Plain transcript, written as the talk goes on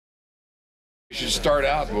You should start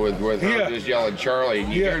out with her just yelling, Charlie. You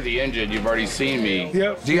hear the engine, you've already seen me.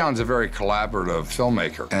 Deon's a very collaborative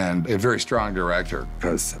filmmaker and a very strong director.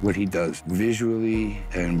 Because what he does visually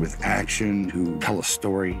and with action to tell a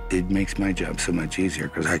story, it makes my job so much easier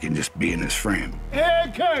because I can just be in his frame.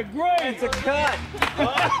 And cut, great! It's a cut!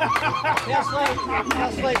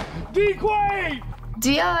 That's like D. Quaid!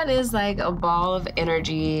 Deon is like a ball of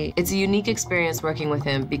energy. It's a unique experience working with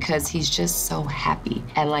him because he's just so happy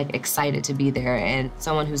and like excited to be there and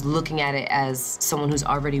someone who's looking at it as someone who's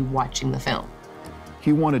already watching the film.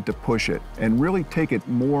 He wanted to push it and really take it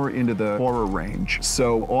more into the horror range.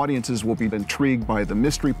 So audiences will be intrigued by the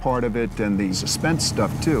mystery part of it and the suspense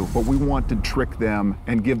stuff too, but we want to trick them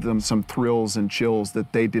and give them some thrills and chills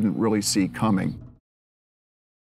that they didn't really see coming.